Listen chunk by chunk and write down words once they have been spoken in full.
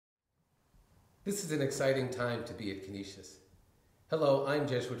This is an exciting time to be at Canisius. Hello, I'm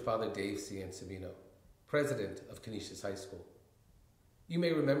Jesuit Father Dave Ciancimino, President of Canisius High School. You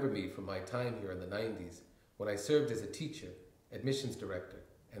may remember me from my time here in the 90s when I served as a teacher, admissions director,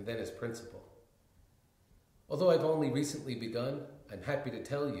 and then as principal. Although I've only recently begun, I'm happy to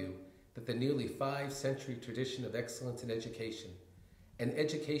tell you that the nearly 5-century tradition of excellence in education, an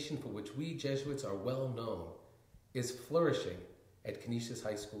education for which we Jesuits are well known, is flourishing at Canisius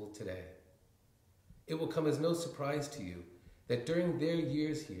High School today. It will come as no surprise to you that during their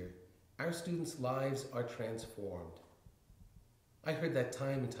years here, our students' lives are transformed. I heard that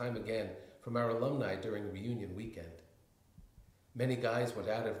time and time again from our alumni during reunion weekend. Many guys went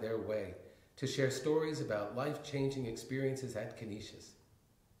out of their way to share stories about life-changing experiences at Canisius,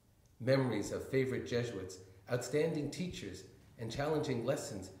 memories of favorite Jesuits, outstanding teachers, and challenging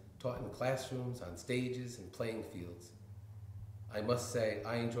lessons taught in classrooms, on stages, and playing fields. I must say,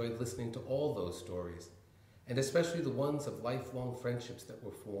 I enjoyed listening to all those stories, and especially the ones of lifelong friendships that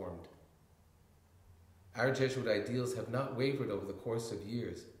were formed. Our Jesuit ideals have not wavered over the course of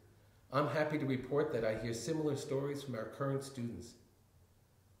years. I'm happy to report that I hear similar stories from our current students.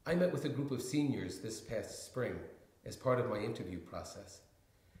 I met with a group of seniors this past spring as part of my interview process,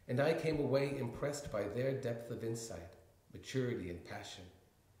 and I came away impressed by their depth of insight, maturity, and passion.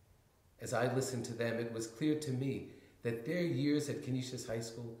 As I listened to them, it was clear to me that their years at Canisius High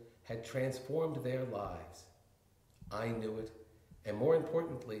School had transformed their lives. I knew it, and more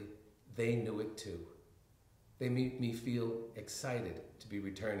importantly, they knew it too. They made me feel excited to be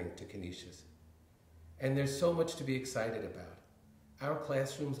returning to Canisius. And there's so much to be excited about. Our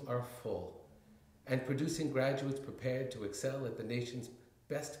classrooms are full and producing graduates prepared to excel at the nation's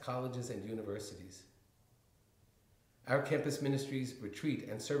best colleges and universities. Our campus ministries, retreat,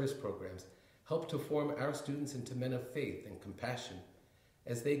 and service programs help to form our students into men of faith and compassion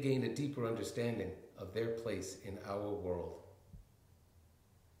as they gain a deeper understanding of their place in our world.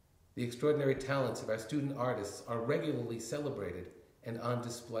 The extraordinary talents of our student artists are regularly celebrated and on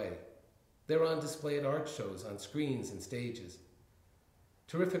display. They're on display at art shows, on screens and stages.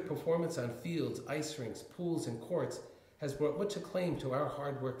 Terrific performance on fields, ice rinks, pools, and courts has brought much acclaim to our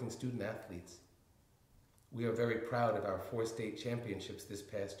hard-working student athletes. We are very proud of our 4 state championships this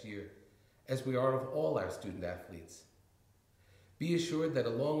past year, as we are of all our student athletes. Be assured that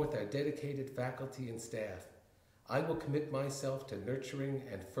along with our dedicated faculty and staff, I will commit myself to nurturing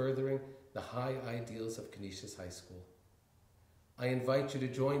and furthering the high ideals of Canisius High School. I invite you to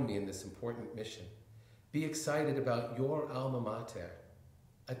join me in this important mission. Be excited about your alma mater.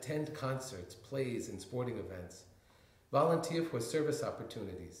 Attend concerts, plays, and sporting events. Volunteer for service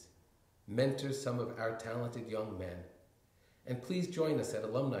opportunities. Mentor some of our talented young men. And please join us at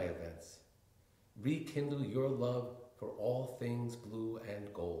alumni events. Rekindle your love for all things blue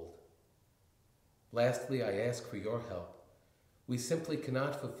and gold. Lastly, I ask for your help. We simply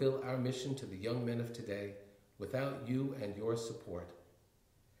cannot fulfill our mission to the young men of today without you and your support.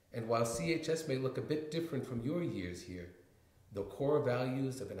 And while CHS may look a bit different from your years here, the core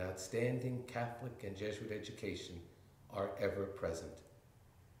values of an outstanding Catholic and Jesuit education are ever present.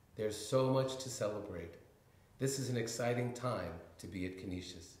 There's so much to celebrate. This is an exciting time to be at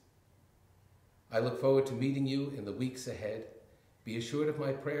Canisius. I look forward to meeting you in the weeks ahead. Be assured of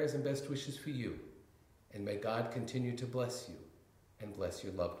my prayers and best wishes for you, and may God continue to bless you and bless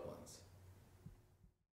your loved ones.